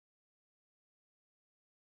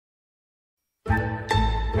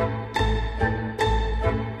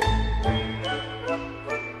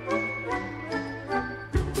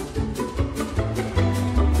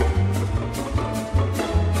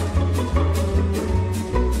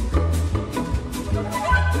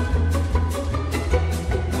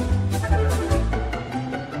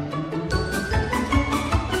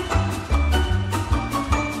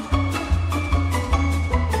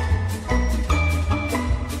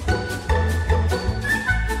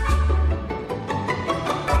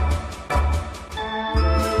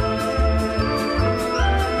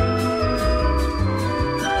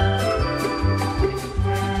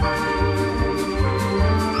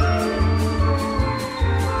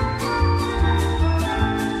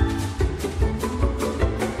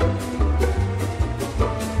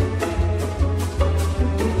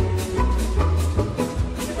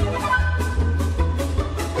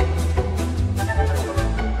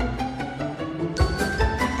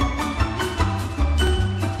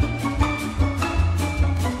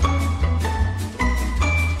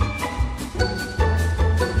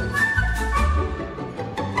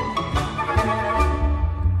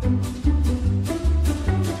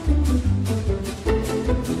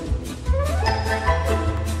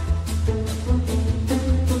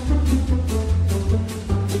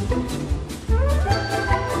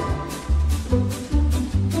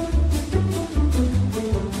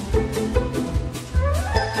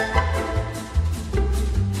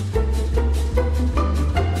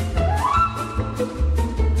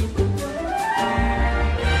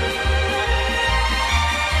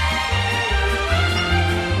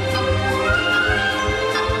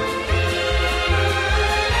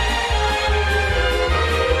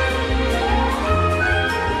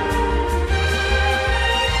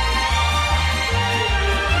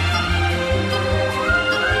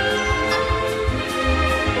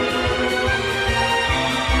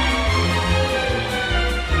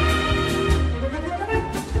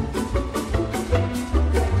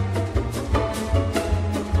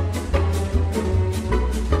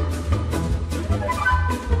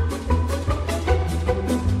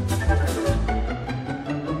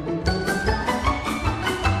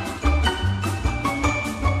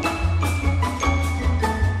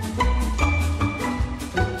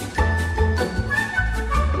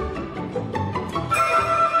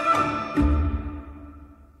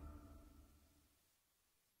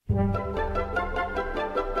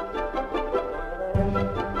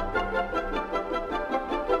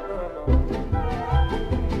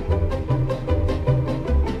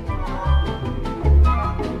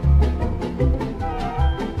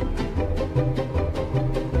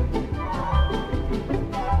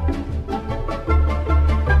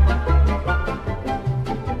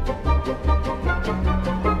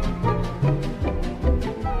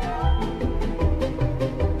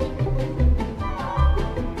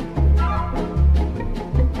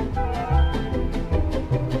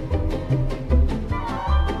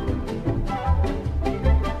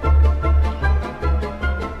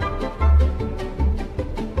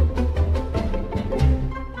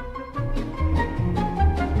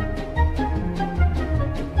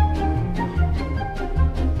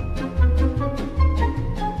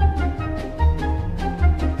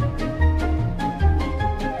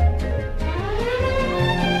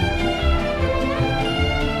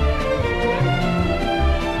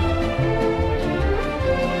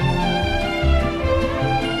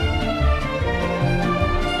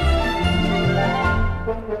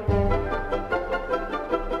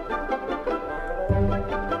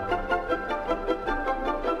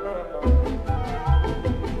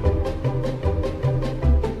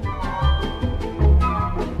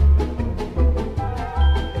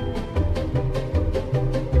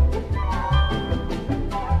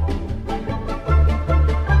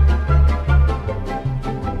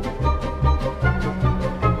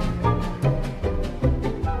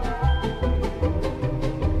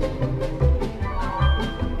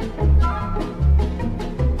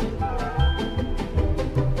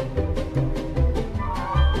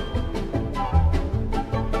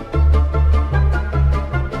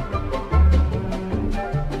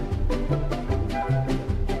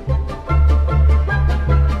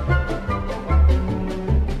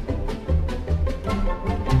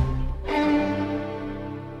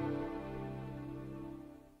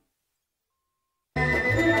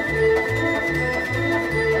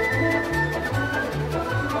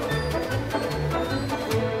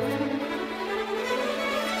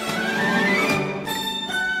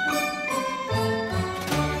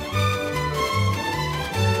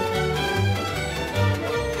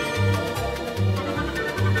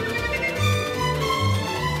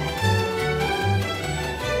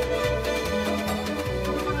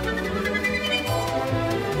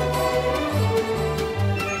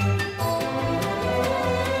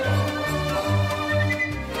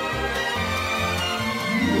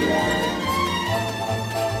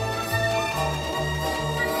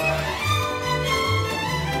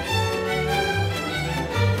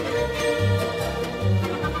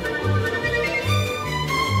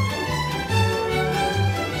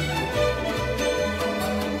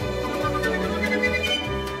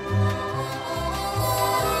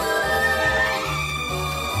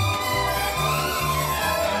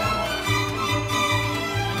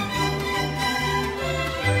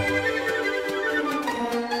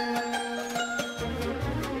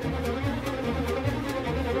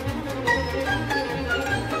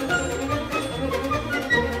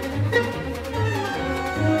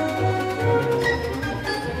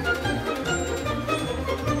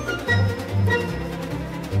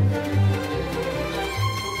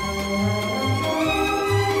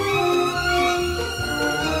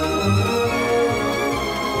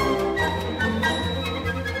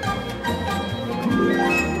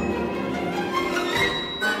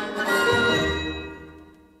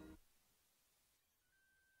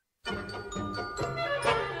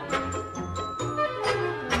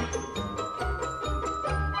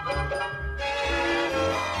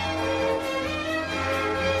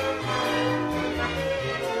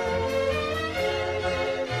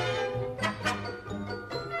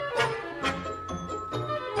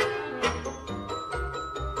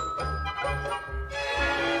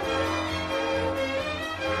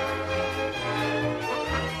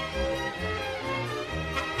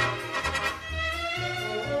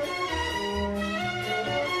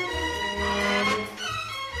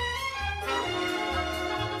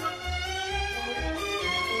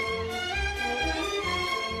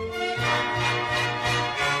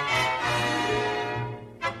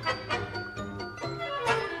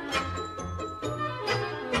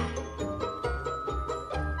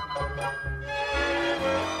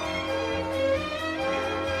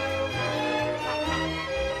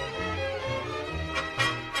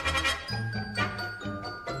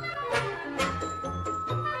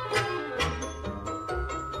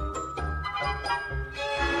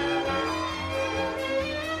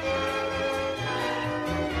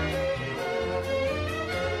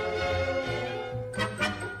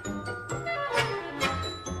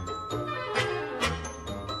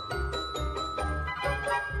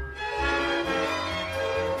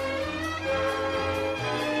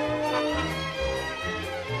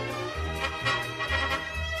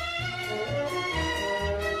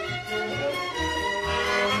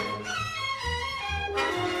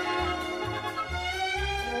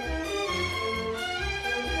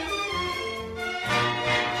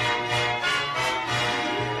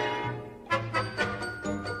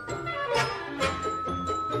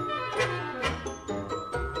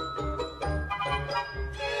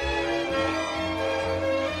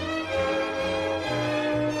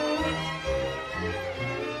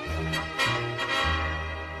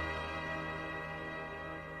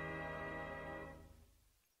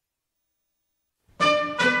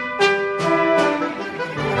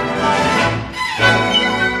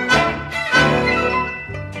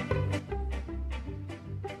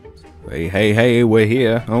Hey, hey, hey, we're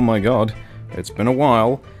here. Oh my god. It's been a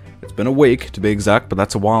while. It's been a week, to be exact, but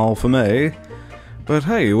that's a while for me. But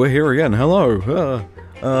hey, we're here again. Hello.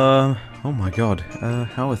 Oh my god.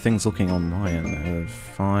 How are things looking on my end?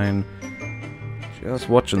 Fine. Just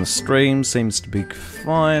watching the stream. Seems to be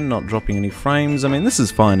fine. Not dropping any frames. I mean, this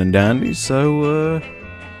is fine and dandy, so,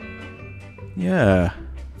 yeah.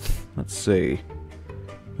 Let's see.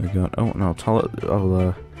 We got... Oh, no,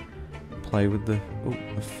 I'll play with the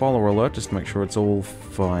follower alert just to make sure it's all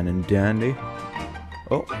fine and dandy.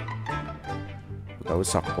 Oh. That was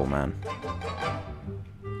suckable, man.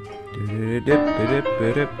 Yay.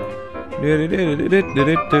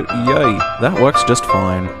 That works just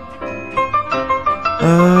fine.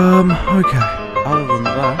 Okay. Other than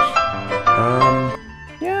that,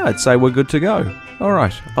 yeah, I'd say we're good to go.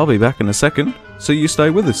 Alright, I'll be back in a second, so you stay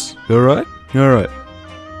with us. Alright? Alright.